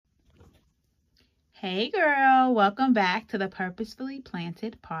Hey girl, welcome back to the Purposefully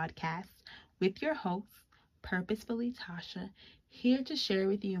Planted podcast with your host, Purposefully Tasha, here to share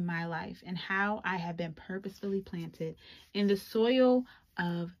with you my life and how I have been purposefully planted in the soil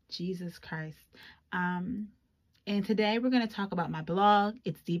of Jesus Christ. And today we're going to talk about my blog.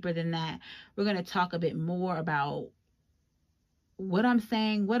 It's deeper than that. We're going to talk a bit more about what I'm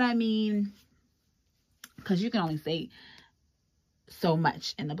saying, what I mean, because you can only say so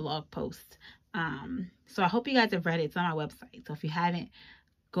much in the blog post. So I hope you guys have read it. It's on my website. So if you haven't,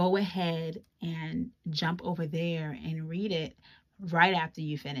 go ahead and jump over there and read it right after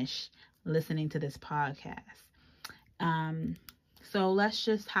you finish listening to this podcast. So let's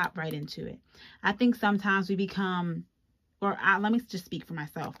just hop right into it. I think sometimes we become, let me just speak for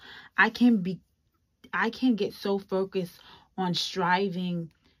myself. I can get so focused on striving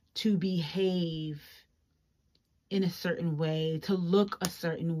to behave in a certain way, to look a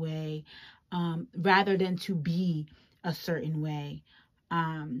certain way, rather than to be a certain way.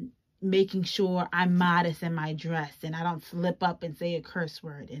 Making sure I'm modest in my dress and I don't slip up and say a curse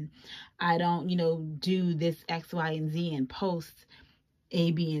word and I don't, do this X, Y, and Z and post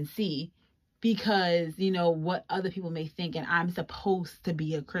A, B, and C because, what other people may think and I'm supposed to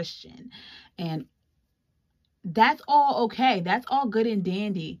be a Christian. And that's all okay. That's all good and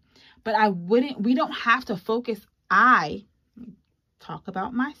dandy. But we don't have to focus. I talk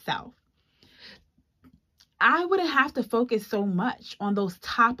about myself. I wouldn't have to focus so much on those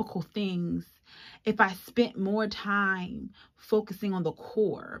topical things if I spent more time focusing on the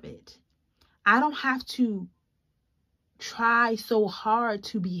core of it. I don't have to try so hard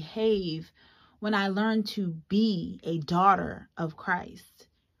to behave when I learn to be a daughter of Christ.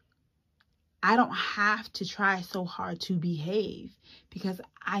 I don't have to try so hard to behave because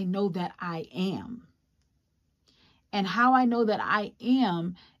I know that I am. And how I know that I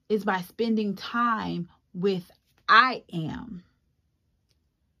am is by spending time with I am.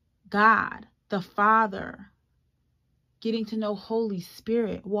 God, the Father, getting to know Holy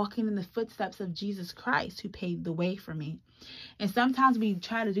Spirit, walking in the footsteps of Jesus Christ who paved the way for me. And sometimes we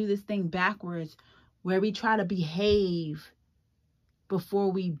try to do this thing backwards where we try to behave before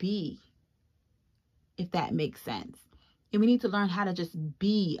we be, if that makes sense. And we need to learn how to just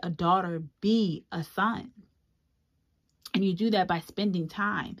be a daughter, be a son. And you do that by spending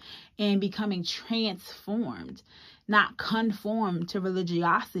time and becoming transformed, not conformed to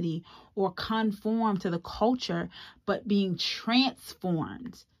religiosity or conformed to the culture, but being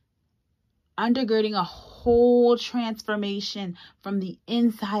transformed, undergirding a whole transformation from the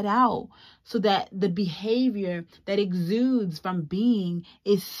inside out so that the behavior that exudes from being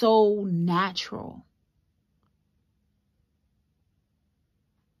is so natural.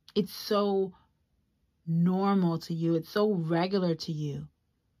 It's so normal to you. It's so regular to you.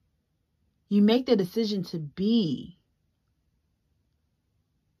 You make the decision to be.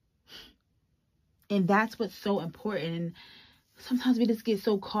 And that's what's so important. And sometimes we just get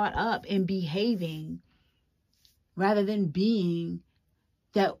so caught up in behaving rather than being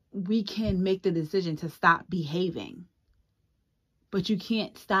that we can make the decision to stop behaving. But you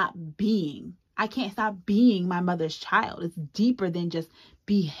can't stop being. I can't stop being my mother's child. It's deeper than just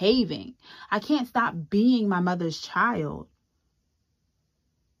behaving. I can't stop being my mother's child.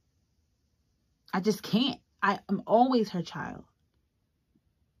 I just can't. I am always her child.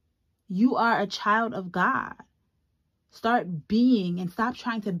 You are a child of God. Start being and stop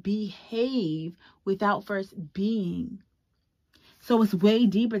trying to behave without first being. So it's way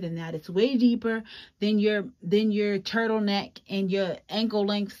deeper than that. It's way deeper than your turtleneck and your ankle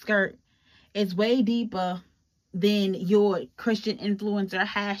length skirt. It's way deeper than your Christian influencer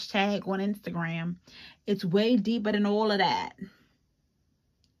hashtag on Instagram. It's way deeper than all of that.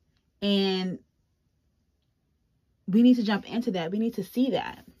 And we need to jump into that. We need to see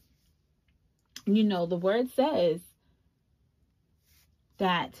that. The word says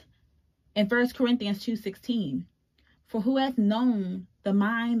that in 1 Corinthians 2:16, for who hath known the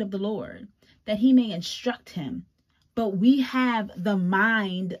mind of the Lord, that he may instruct him? But we have the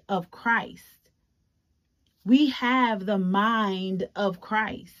mind of Christ. We have the mind of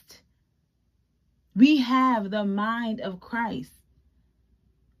Christ. We have the mind of Christ.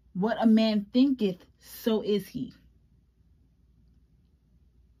 What a man thinketh, so is he.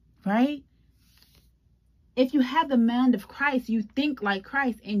 Right? If you have the mind of Christ, you think like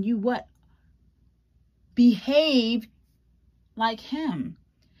Christ and you what? Behave like him.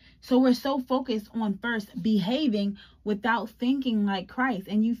 So we're so focused on first behaving without thinking like Christ.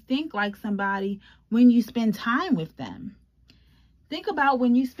 And you think like somebody when you spend time with them. Think about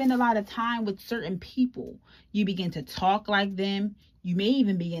when you spend a lot of time with certain people. You begin to talk like them. You may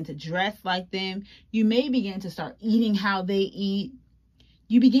even begin to dress like them. You may begin to start eating how they eat.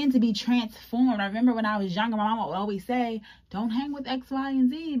 You begin to be transformed. I remember when I was younger, my mama would always say, don't hang with X, Y, and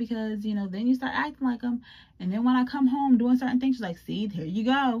Z because, then you start acting like them. And then when I come home doing certain things, she's like, see, here you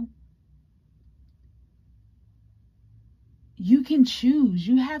go. You can choose.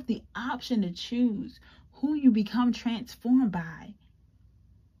 You have the option to choose who you become transformed by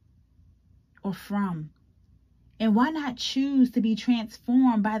or from. And why not choose to be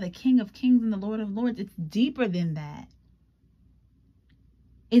transformed by the King of Kings and the Lord of Lords? It's deeper than that.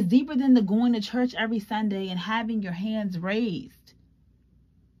 It's deeper than the going to church every Sunday and having your hands raised.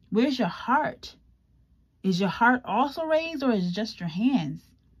 Where's your heart? Is your heart also raised, or is it just your hands?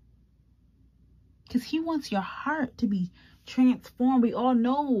 Because he wants your heart to be transformed. We all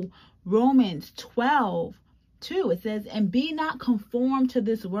know Romans 12:2. It says, and be not conformed to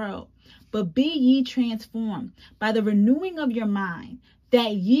this world, but be ye transformed by the renewing of your mind,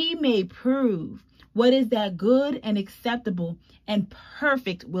 that ye may prove what is that good and acceptable and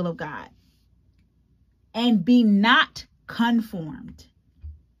perfect will of God. And be not conformed.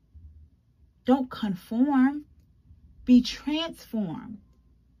 Don't conform. Be transformed.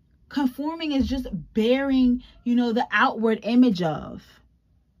 Conforming is just bearing, the outward image of.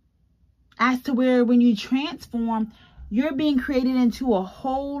 As to where when you transform, you're being created into a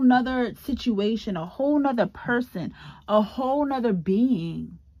whole nother situation, a whole nother person, a whole nother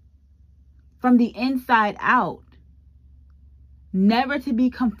being. From the inside out. Never to be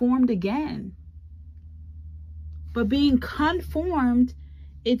conformed again. But being conformed,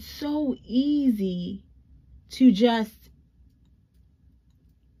 it's so easy to just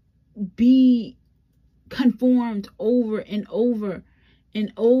be conformed over and over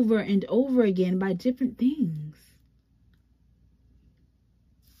and over and over again by different things.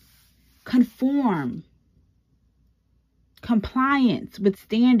 Conform. Compliance with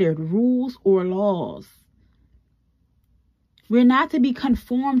standard rules or laws. We're not to be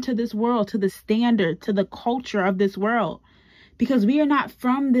conformed to this world, to the standard, to the culture of this world, because we are not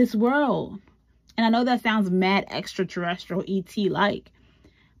from this world. And I know that sounds mad extraterrestrial, ET-like,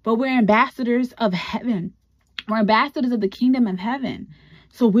 but we're ambassadors of heaven. We're ambassadors of the kingdom of heaven.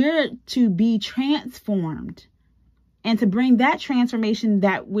 So we're to be transformed and to bring that transformation,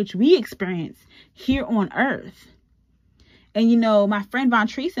 that which we experience here on earth. And my friend Von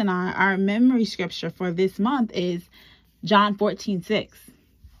Treese and our memory scripture for this month is John 14:6,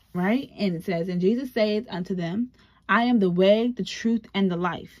 right? And it says, and Jesus saith unto them, I am the way, the truth, and the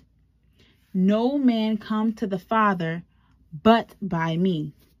life. No man come to the Father but by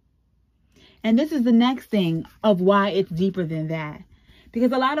me. And this is the next thing of why it's deeper than that.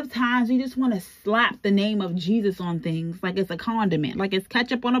 Because a lot of times we just want to slap the name of Jesus on things like it's a condiment, like it's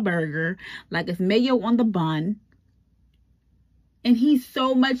ketchup on a burger, like it's mayo on the bun. And he's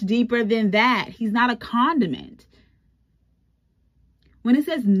so much deeper than that. He's not a condiment. When it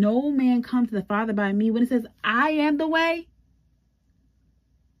says no man comes to the Father by me, when it says I am the way,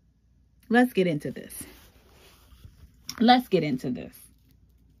 let's get into this. Let's get into this.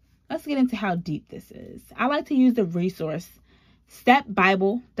 Let's get into how deep this is. I like to use the resource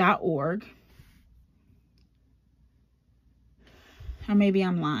stepbible.org. Or maybe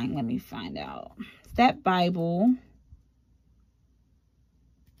I'm lying. Let me find out. Stepbible.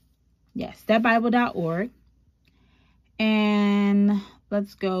 Yes, stepbible.org. And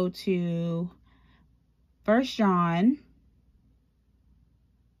let's go to 1 John.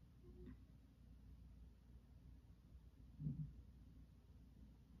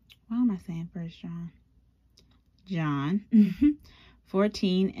 Why am I saying 1 John? John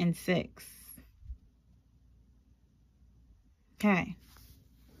 14:6. Okay.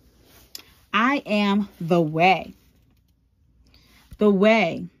 I am the way. The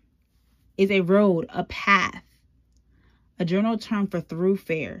way is a road, a path, a general term for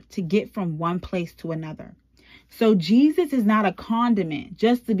thoroughfare to get from one place to another. So Jesus is not a condiment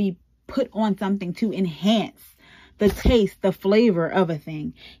just to be put on something to enhance the taste, the flavor of a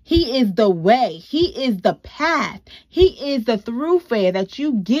thing. He is the way. He is the path. He is the thoroughfare that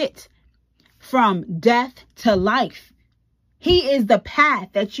you get from death to life. He is the path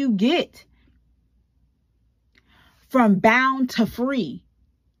that you get from bound to free.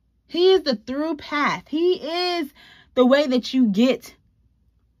 He is the through path. He is the way that you get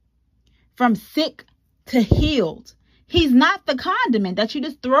from sick to healed. He's not the condiment that you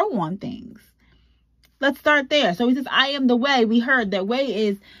just throw on things. Let's start there. So he says, I am the way. We heard that way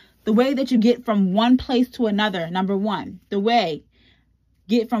is the way that you get from one place to another. Number one, the way.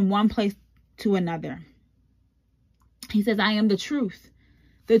 Get from one place to another. He says, I am the truth.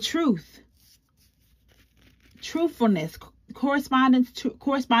 The truth. Truthfulness. corresponding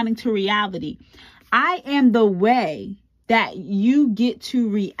to reality. I am the way that you get to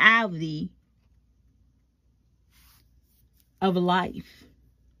reality of life,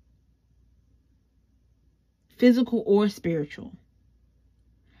 physical or spiritual.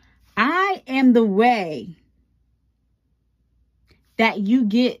 I am the way that you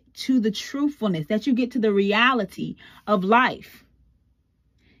get to the truthfulness, that you get to the reality of life.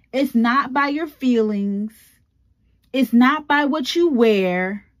 It's not by your feelings. It's not by what you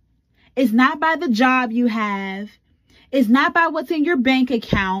wear. It's not by the job you have. It's not by what's in your bank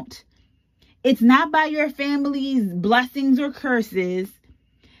account. It's not by your family's blessings or curses.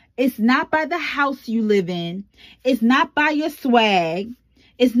 It's not by the house you live in. It's not by your swag.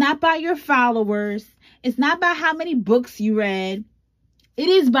 It's not by your followers. It's not by how many books you read. It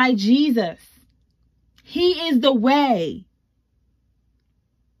is by Jesus. He is the way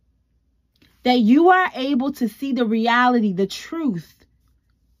that you are able to see the reality, the truth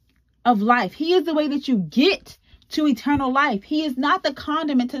of life. He is the way that you get to eternal life. He is not the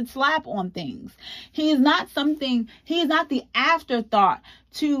condiment to slap on things. He is not the afterthought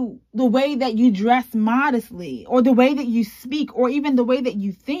to the way that you dress modestly, or the way that you speak, or even the way that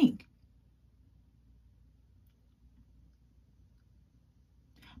you think.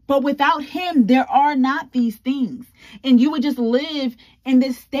 But without him, there are not these things. And you would just live in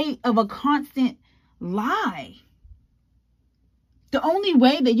this state of a constant lie. The only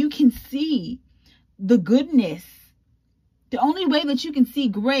way that you can see the goodness, the only way that you can see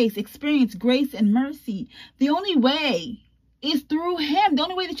grace, experience grace and mercy, the only way is through him. The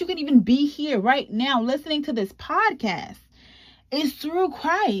only way that you can even be here right now listening to this podcast is through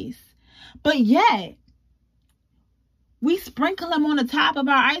Christ. But yet, we sprinkle him on the top of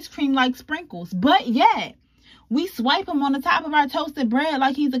our ice cream like sprinkles. But yet, we swipe him on the top of our toasted bread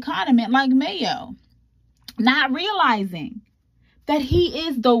like he's a condiment, like mayo. Not realizing that he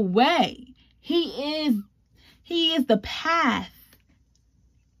is the way. He is the path.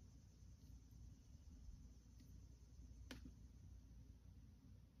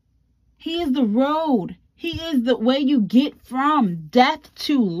 He is the road. He is the way you get from death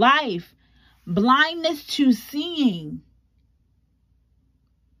to life, blindness to seeing.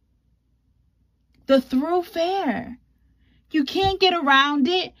 The thoroughfare. You can't get around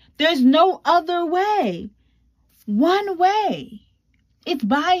it. There's no other way. One way. It's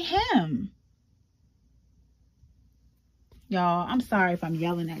by him. Y'all, I'm sorry if I'm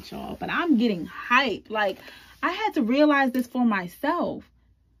yelling at y'all, but I'm getting hyped. Like, I had to realize this for myself.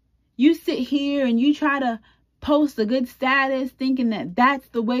 You sit here and you try to post a good status thinking that that's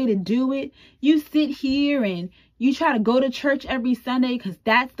the way to do it. You sit here and you try to go to church every Sunday because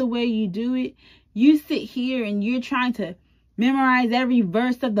that's the way you do it. You sit here and you're trying to memorize every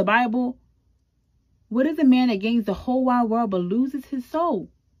verse of the Bible. What is a man that gains the whole wide world but loses his soul?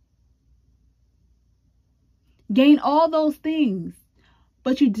 Gain all those things,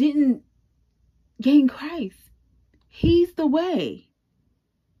 but you didn't gain Christ. He's the way.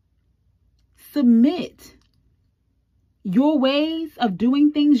 Submit your ways of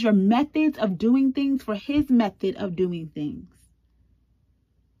doing things, your methods of doing things for his method of doing things,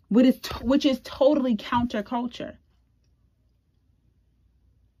 which is totally counterculture.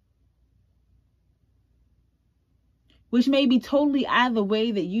 Which may be totally out of the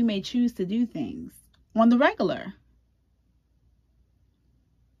way that you may choose to do things on the regular.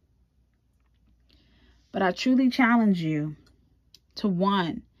 But I truly challenge you to,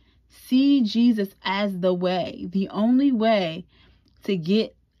 one, see Jesus as the way, the only way to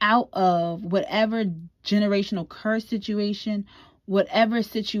get out of whatever generational curse situation, whatever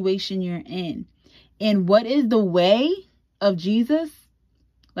situation you're in. And what is the way of Jesus?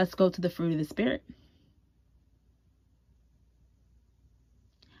 Let's go to the fruit of the Spirit.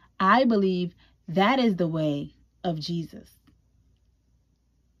 I believe that is the way of Jesus.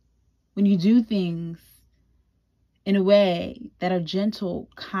 When you do things in a way that are gentle,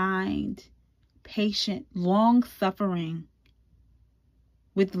 kind, patient, long-suffering,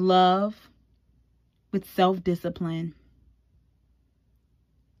 with love, with self-discipline,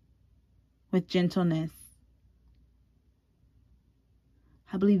 with gentleness.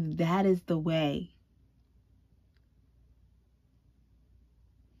 I believe that is the way.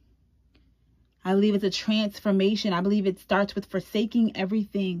 I believe it's a transformation. I believe it starts with forsaking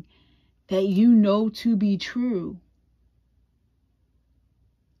everything that you know to be true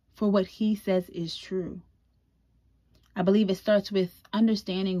for what he says is true. I believe it starts with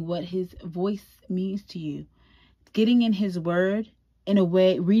understanding what his voice means to you. Getting in his word in a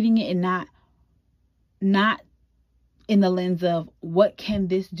way, reading it and not in the lens of what can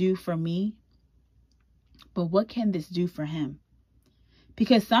this do for me, but what can this do for him?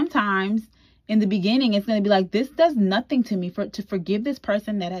 Because sometimes in the beginning, it's going to be like, this does nothing to me to forgive this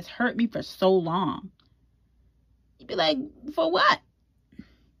person that has hurt me for so long. You'd be like, for what?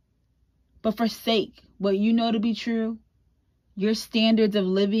 But forsake what you know to be true, your standards of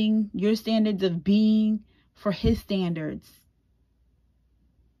living, your standards of being, for his standards.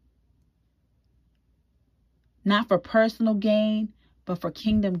 Not for personal gain, but for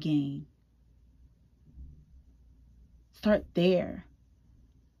kingdom gain. Start there.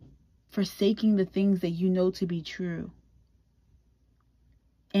 Forsaking the things that you know to be true.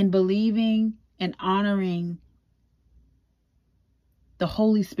 And believing and honoring the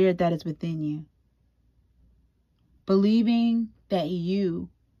Holy Spirit that is within you. Believing that you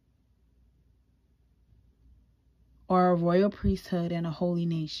are a royal priesthood and a holy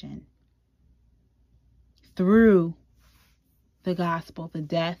nation. Through the gospel, the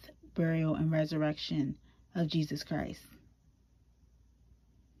death, burial, and resurrection of Jesus Christ.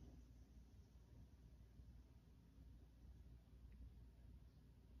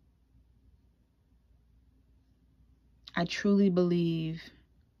 I truly believe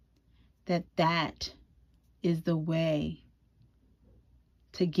that that is the way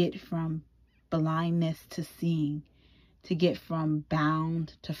to get from blindness to seeing, to get from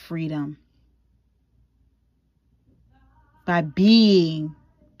bound to freedom. By being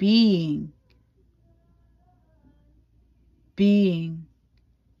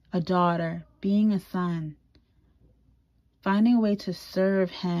a daughter, being a son, finding a way to serve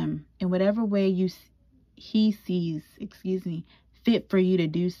him in whatever way he sees fit for you to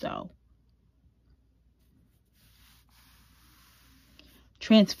do so.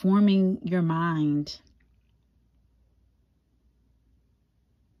 Transforming your mind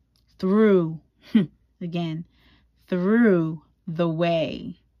through the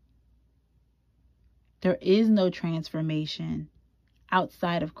way. There is no transformation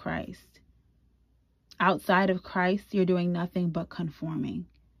outside of Christ. Outside of Christ, you're doing nothing but conforming.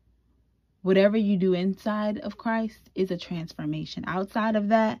 Whatever you do inside of Christ is a transformation. Outside of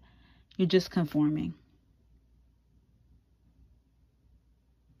that, you're just conforming.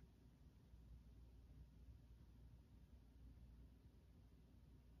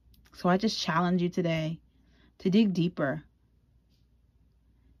 So I just challenge you today to dig deeper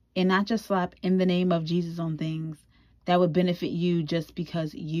and not just slap in the name of Jesus on things that would benefit you just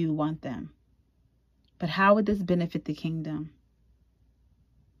because you want them. But how would this benefit the kingdom?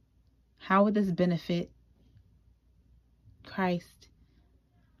 How would this benefit Christ?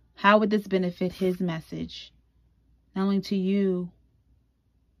 How would this benefit his message? Not only to you,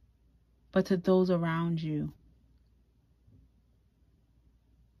 but to those around you.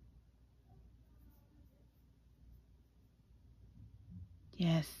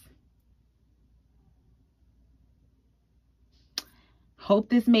 Yes. Hope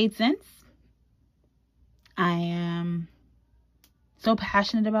this made sense. I am so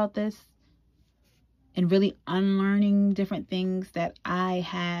passionate about this and really unlearning different things that I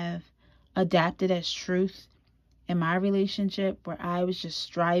have adapted as truth in my relationship, where I was just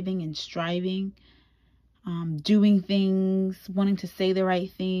striving, doing things, wanting to say the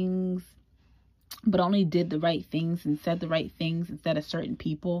right things, but only did the right things and said the right things instead of certain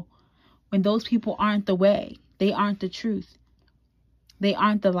people, when those people aren't the way. They aren't the truth. They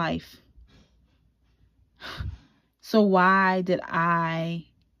aren't the life. So why did I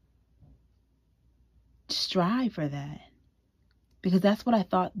strive for that? Because that's what I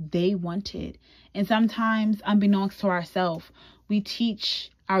thought they wanted. And sometimes, unbeknownst to ourselves, we teach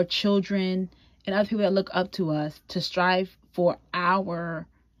our children and other people that look up to us to strive for our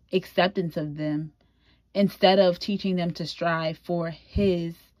acceptance of them, instead of teaching them to strive for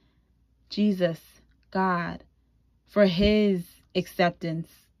his, Jesus, God, for his acceptance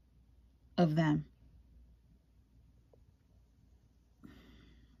of them.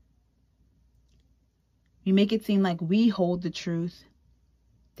 We make it seem like we hold the truth,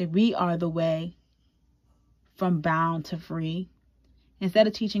 that we are the way from bound to free, instead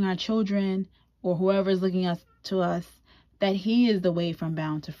of teaching our children or whoever is looking to us that he is the way from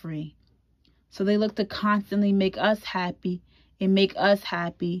bound to free. So they look to constantly make us happy. And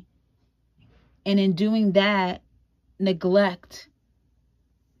in doing that, neglect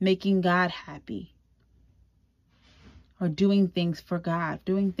making God happy. Or doing things for God,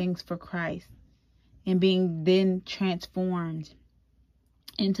 doing things for Christ. And being then transformed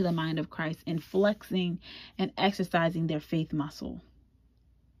into the mind of Christ and flexing and exercising their faith muscle.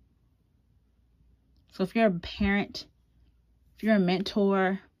 So if you're a parent, if you're a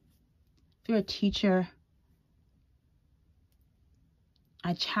mentor, if you're a teacher,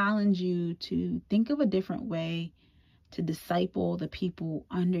 I challenge you to think of a different way to disciple the people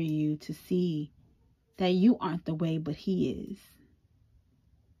under you, to see that you aren't the way, but He is.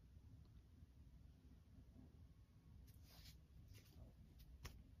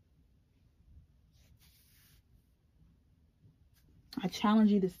 I challenge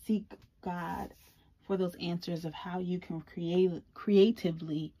you to seek God for those answers of how you can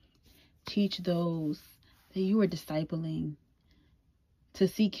creatively teach those that you are discipling to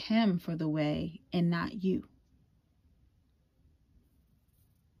seek Him for the way and not you.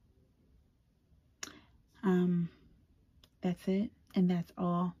 That's it, and that's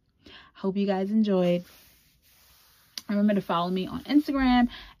all. Hope you guys enjoyed. Remember to follow me on Instagram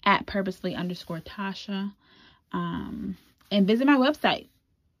at purposefully_Tasha. And visit my website.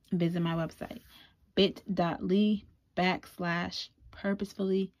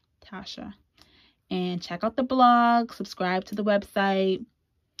 bit.ly/purposefully_Tasha. And check out the blog. Subscribe to the website.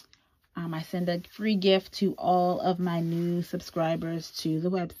 I send a free gift to all of my new subscribers to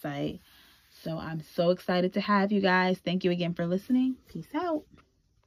the website. So I'm so excited to have you guys. Thank you again for listening. Peace out.